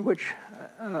areas in which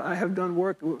I have done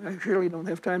work I surely don't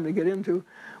have time to get into.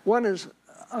 One is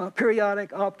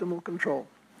periodic optimal control.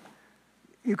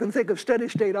 You can think of steady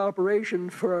state operation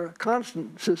for a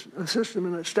constant system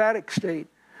in a static state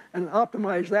and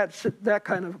optimize that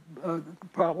kind of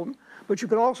problem. But you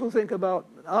can also think about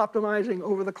optimizing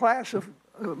over the class of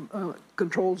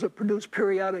controls that produce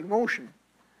periodic motion,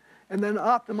 and then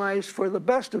optimize for the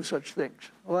best of such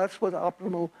things. Well, that's what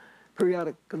optimal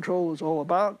periodic control is all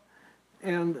about.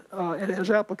 And it has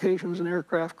applications in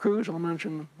aircraft crews. I'll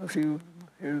mention a few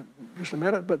here in just a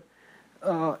minute. But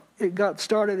it got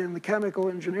started in the chemical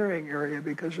engineering area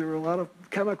because there were a lot of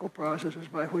chemical processes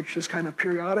by which this kind of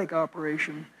periodic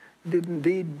operation did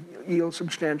indeed yield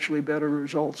substantially better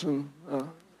results in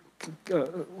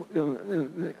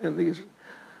these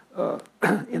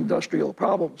industrial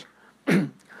problems.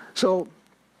 So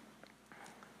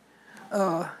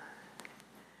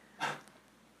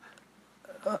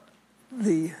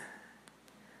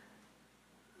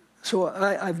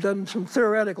I've done some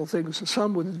theoretical things,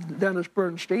 some with Dennis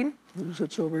Bernstein, who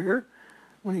sits over here,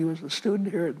 when he was a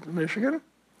student here at Michigan.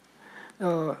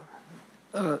 There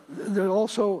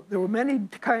were many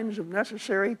kinds of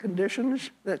necessary conditions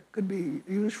that could be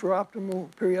used for optimal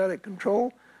periodic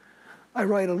control. I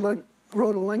wrote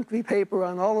a lengthy paper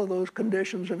on all of those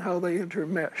conditions and how they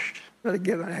intermeshed. But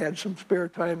again, I had some spare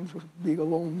time to be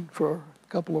alone for a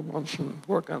couple of months and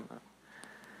work on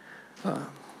that.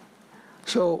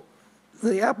 So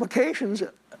the applications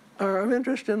are of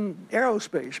interest in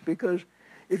aerospace because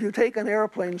if you take an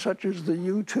airplane such as the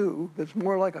U-2 that's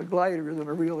more like a glider than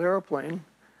a real airplane,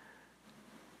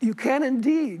 you can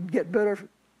indeed get better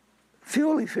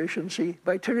fuel efficiency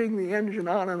by turning the engine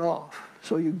on and off.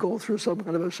 So you go through some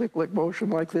kind of a cyclic motion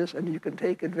like this, and you can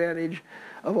take advantage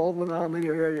of all the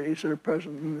nonlinearities that are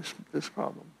present in this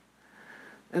problem.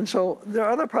 And so there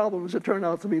are other problems that turn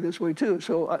out to be this way too.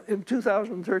 So in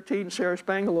 2013, Sarah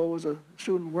Spangolo was a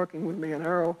student working with me in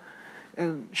Aero,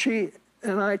 and she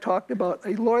and I talked about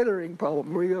a loitering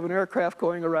problem where you have an aircraft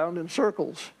going around in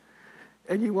circles,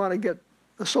 and you want to get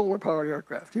a solar-powered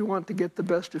aircraft. You want to get the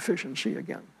best efficiency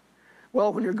again.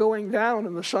 Well, when you're going down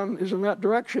and the sun is in that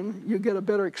direction, you get a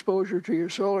better exposure to your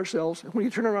solar cells. And when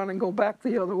you turn around and go back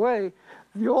the other way,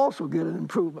 you also get an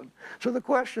improvement. So the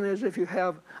question is, if you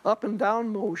have up and down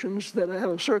motions that have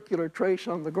a circular trace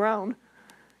on the ground,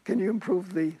 can you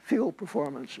improve the fuel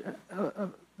performance?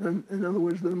 In other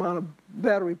words, the amount of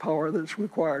battery power that's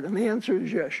required. And the answer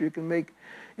is yes, you can make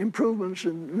improvements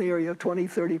in the area of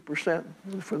 20–30%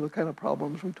 for the kind of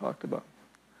problems we talked about.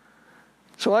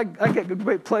 So I get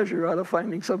great pleasure out of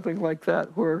finding something like that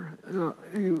where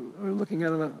you are looking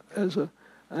at it as an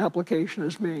application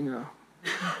as being a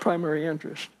primary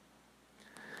interest.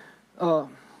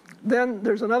 Then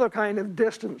there's another kind of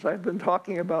distance. I've been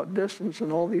talking about distance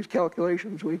and all these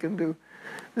calculations we can do.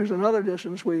 There's another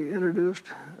distance we introduced,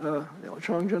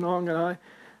 Chong Janong and I,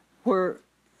 where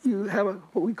you have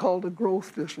what we call the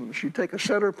growth distance. You take a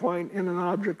center point in an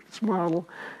object's model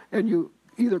and you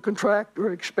either contract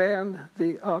or expand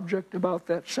the object about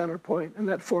that center point, and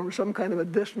that forms some kind of a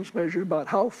distance measure about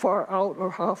how far out or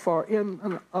how far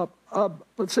in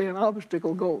let's say an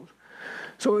obstacle goes.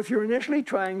 So if you're initially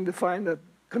trying to find a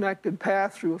connected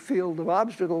path through a field of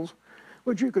obstacles,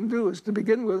 what you can do is to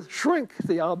begin with shrink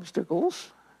the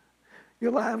obstacles.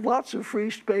 You'll have lots of free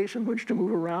space in which to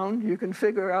move around. You can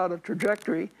figure out a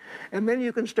trajectory, and then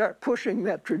you can start pushing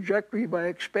that trajectory by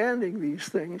expanding these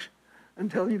things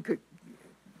until you could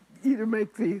either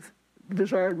make the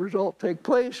desired result take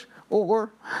place,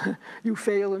 or you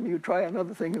fail and you try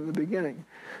another thing in the beginning.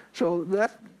 So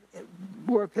that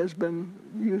work has been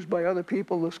used by other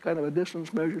people. This kind of a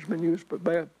distance measure has been used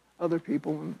by other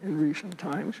people in recent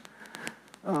times.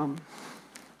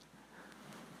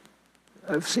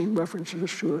 I've seen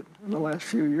references to it in the last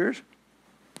few years.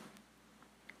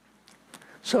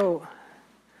 So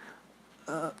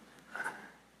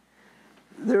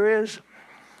there is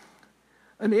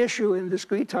an issue in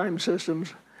discrete time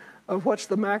systems of what's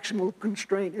the maximal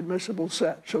constraint admissible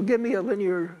set. So give me a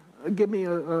linear, give me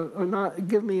a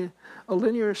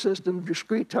linear system,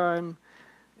 discrete time,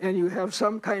 and you have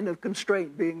some kind of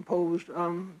constraint being posed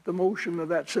on the motion of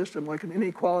that system, like an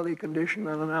inequality condition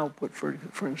on an output,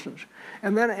 for instance.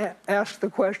 And then ask the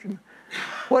question,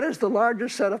 what is the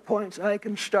largest set of points I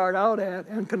can start out at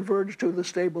and converge to the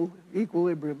stable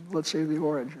equilibrium, let's say the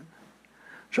origin?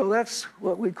 So that's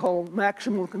what we call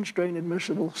maximal constraint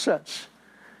admissible sets.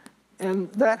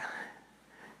 And that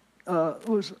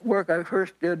was work I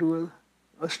first did with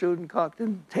a student,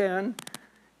 Cockton 10,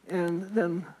 and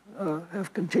then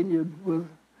have continued with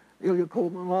Ilya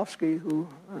Kolmanovsky, who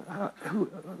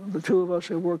the two of us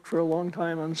have worked for a long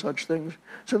time on such things.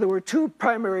 So there were two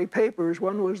primary papers.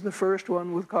 One was the first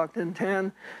one with Cockton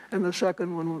 10, and the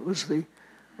second one was the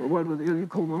one with Ilya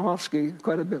Kolmanovsky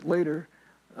quite a bit later.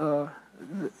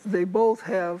 They both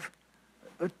have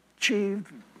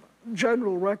achieved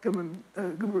general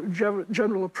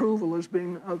approval as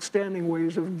being outstanding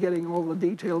ways of getting all the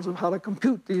details of how to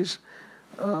compute these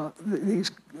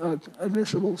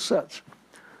admissible sets.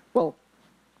 Well,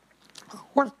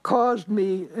 what caused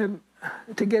me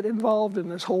to get involved in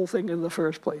this whole thing in the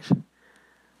first place?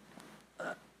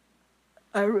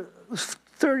 I was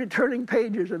turning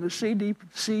pages in the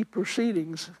CDC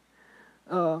proceedings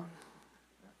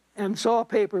and saw a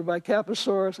paper by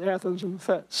Kaposaurus, Athens, and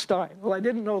Stein. Well, I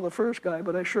didn't know the first guy,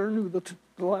 but I sure knew the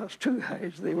last two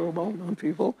guys. They were well-known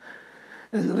people.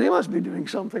 And they must be doing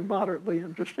something moderately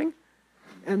interesting.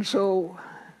 And so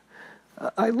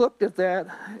I looked at that,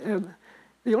 and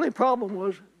the only problem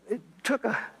was it took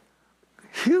a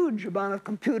huge amount of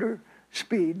computer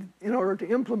speed in order to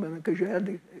implement it, because you had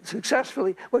to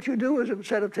successfully, what you do is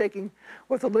instead of taking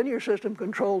what the linear system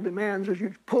control demands is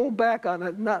you pull back on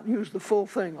it and not use the full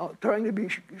thing, trying to be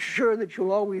sure that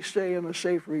you'll always stay in a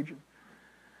safe region.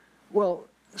 Well,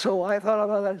 so I thought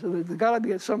about that. So there's got to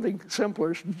be something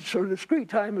simpler. So discrete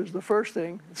time is the first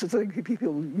thing. It's the thing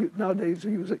people nowadays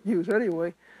use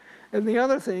anyway. And the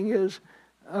other thing is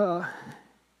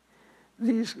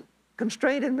these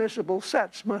constraint admissible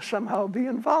sets must somehow be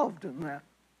involved in that.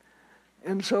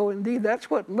 And so indeed that's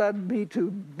what led me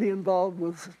to be involved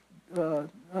with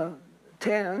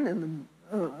TAN and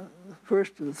the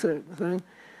first thing.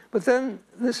 But then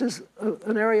this is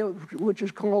an area which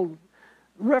is called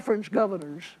reference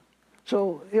governors.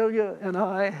 So Ilya and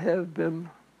I have been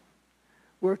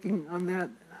working on that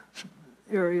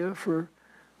area for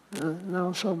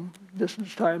now some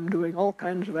distance time, doing all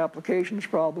kinds of applications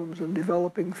problems and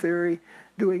developing theory,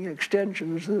 doing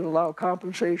extensions that allow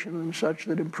compensation and such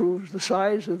that improves the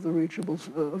size of the reachables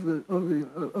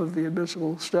of the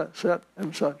admissible set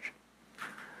and such.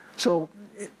 So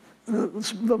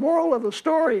the moral of the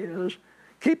story is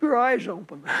keep your eyes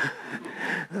open.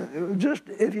 Just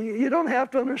if you don't have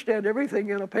to understand everything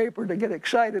in a paper to get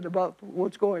excited about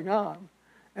what's going on,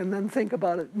 and then think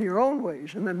about it in your own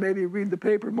ways, and then maybe read the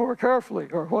paper more carefully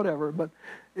or whatever. But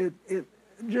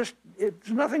it's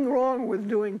nothing wrong with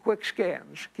doing quick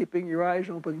scans, keeping your eyes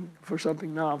open for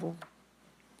something novel.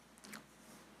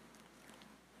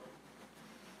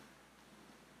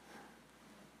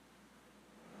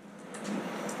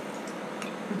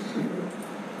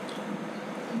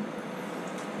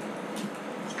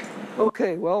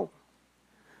 Okay, well,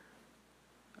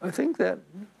 I think that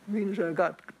means I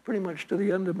got pretty much to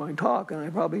the end of my talk, and I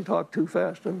probably talked too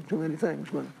fast on too many things,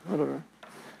 but whatever.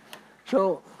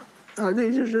 So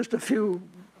these are just a few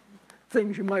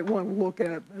things you might want to look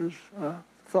at as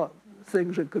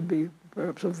things that could be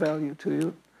perhaps of value to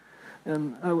you.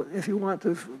 And if you want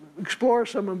to explore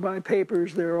some of my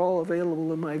papers, they're all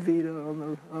available in my Vita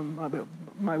on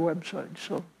my website.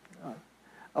 So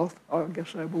I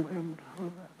guess I will end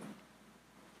on that.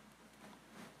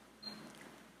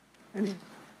 Any